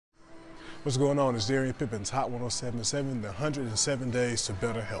What's going on? It's Darien Pippens, Hot 1077, the 107 Days to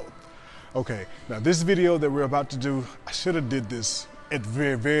Better Health. Okay, now this video that we're about to do, I should have did this at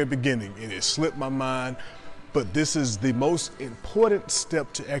the very beginning and it slipped my mind, but this is the most important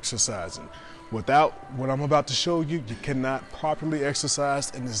step to exercising. Without what I'm about to show you, you cannot properly exercise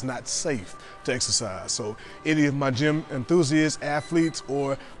and it's not safe to exercise. So any of my gym enthusiasts, athletes,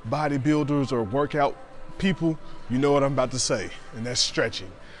 or bodybuilders or workout people, you know what I'm about to say, and that's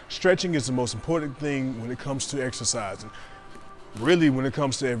stretching. Stretching is the most important thing when it comes to exercising, really when it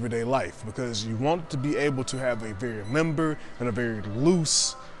comes to everyday life, because you want to be able to have a very limber and a very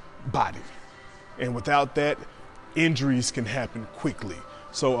loose body. And without that, injuries can happen quickly.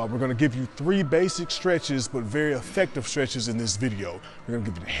 So we're going to give you 3 basic stretches, but very effective stretches in this video. We're going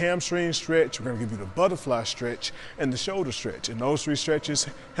to give you the hamstring stretch, we're going to give you the butterfly stretch, and the shoulder stretch. And those 3 stretches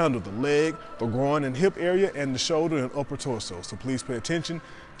handle the leg, the groin and hip area, and the shoulder and upper torso. So please pay attention,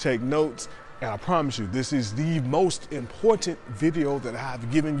 take notes, and I promise you, this is the most important video that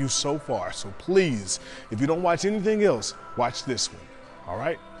I've given you so far. So please, if you don't watch anything else, watch this one, all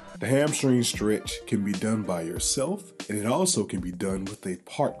right? The hamstring stretch can be done by yourself, and it also can be done with a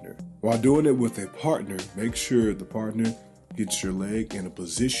partner. While doing it with a partner, make sure the partner gets your leg in a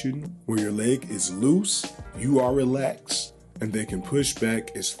position where your leg is loose, you are relaxed, and they can push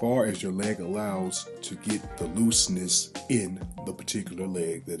back as far as your leg allows to get the looseness in the particular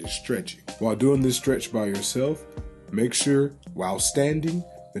leg that is stretching. While doing this stretch by yourself, make sure while standing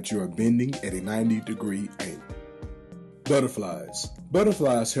that you are bending at a 90-degree angle. Butterflies.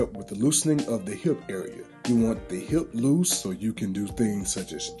 Butterflies help with the loosening of the hip area. You want the hip loose so you can do things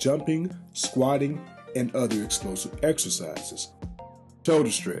such as jumping, squatting, and other explosive exercises.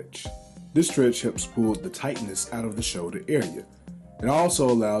 Shoulder stretch. This stretch helps pull the tightness out of the shoulder area. It also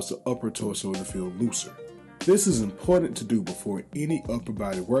allows the upper torso to feel looser. This is important to do before any upper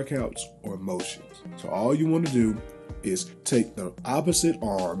body workouts or motions. So all you want to do is take the opposite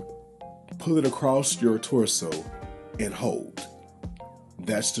arm, pull it across your torso, and hold.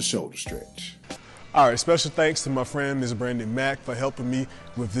 That's the shoulder stretch. All right, special thanks to my friend Ms. Brandy Mack for helping me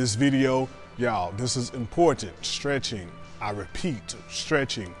with this video. Y'all, this is important. Stretching, I repeat,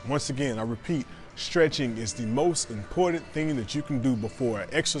 stretching. Once again, I repeat, stretching is the most important thing that you can do before an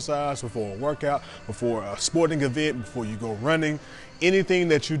exercise, before a workout, before a sporting event, before you go running. Anything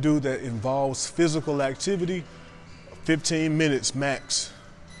that you do that involves physical activity, 15 minutes max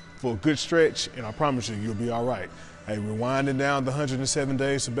for a good stretch, and I promise you, you'll be all right. Hey, we're winding down the 107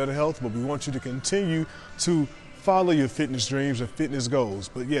 Days to Better Health, but we want you to continue to follow your fitness dreams and fitness goals.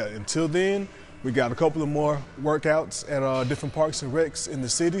 But yeah, until then, we got a couple of more workouts at different parks and recs in the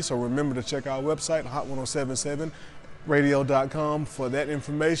city. So remember to check our website, hot1077radio.com, for that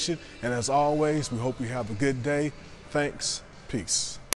information. And as always, we hope you have a good day. Thanks. Peace.